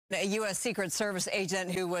A U.S. Secret Service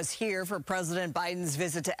agent who was here for President Biden's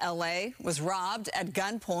visit to L.A. was robbed at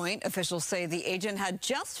gunpoint. Officials say the agent had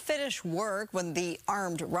just finished work when the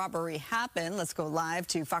armed robbery happened. Let's go live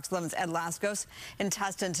to Fox 11's Ed Lascos in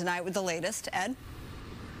Tustin tonight with the latest. Ed?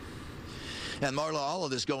 And Marla, all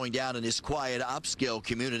of this going down in this quiet upscale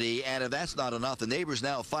community, and if that's not enough, the neighbors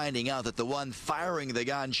now finding out that the one firing the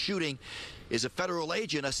gun shooting is a federal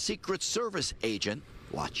agent, a Secret Service agent.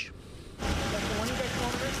 Watch.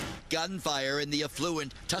 Gunfire in the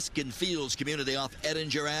affluent Tustin Fields community off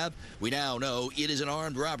Edinger Ave. We now know it is an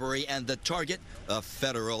armed robbery and the target, a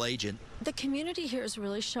federal agent. The community here is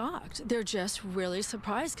really shocked. They're just really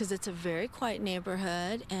surprised because it's a very quiet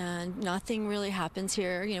neighborhood and nothing really happens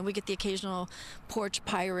here. You know, we get the occasional porch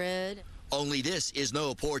pirate. Only this is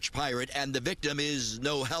no porch pirate, and the victim is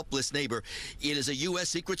no helpless neighbor. It is a U.S.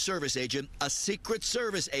 Secret Service agent,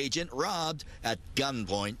 robbed at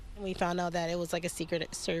gunpoint. We found out that it was like a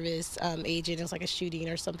Secret Service agent. It was like a shooting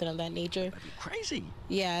or something of that nature. That'd be crazy.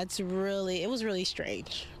 Yeah, it was really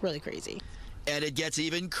strange, really crazy. And it gets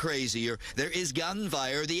even crazier. There is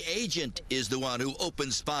gunfire. The agent is the one who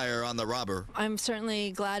opens fire on the robber. I'm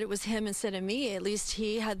certainly glad it was him instead of me. At least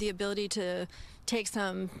he had the ability to take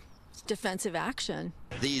some defensive action.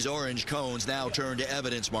 These orange cones now turn to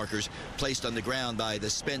evidence markers placed on the ground by the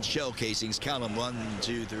spent shell casings. Count them, 1,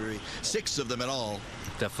 2, 3, 6 of them in all.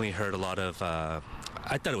 Definitely heard a lot of,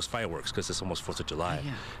 I thought it was fireworks because it's almost 4th of July.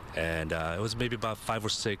 Yeah. And it was maybe about 5 or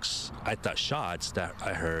 6, I thought, shots that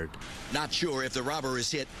I heard. Not sure if the robber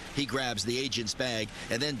is hit. He grabs the agent's bag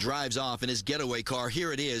and then drives off in his getaway car.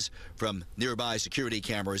 Here it is from nearby security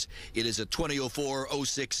cameras. It is a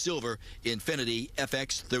 2004-06 silver Infiniti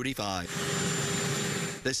FX35.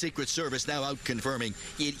 The Secret Service now out confirming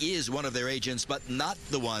it is one of their agents, but not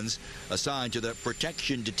the ones assigned to the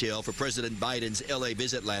protection detail for President Biden's L.A.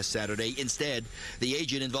 visit last Saturday. Instead, the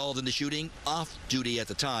agent involved in the shooting, off duty at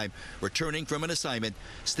the time, returning from an assignment.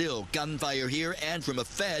 Still gunfire here, and from a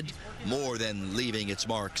Fed, more than leaving its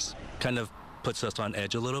marks. Kind of puts us on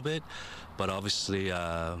edge a little bit, but obviously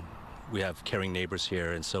we have caring neighbors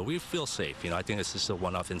here, and so we feel safe. You know, I think it's just a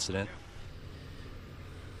one-off incident.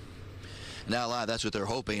 Now live, that's what they're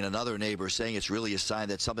hoping. Another neighbor saying it's really a sign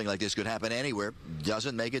that something like this could happen anywhere.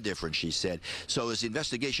 Doesn't make a difference, she said. So as the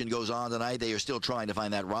investigation goes on tonight, they are still trying to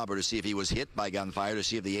find that robber to see if he was hit by gunfire, to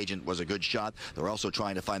see if the agent was a good shot. They're also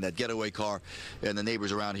trying to find that getaway car. And the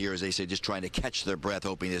neighbors around here, as they say, just trying to catch their breath,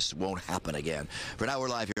 hoping this won't happen again. For now, we're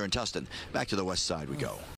live here in Tustin. Back to the west side we go.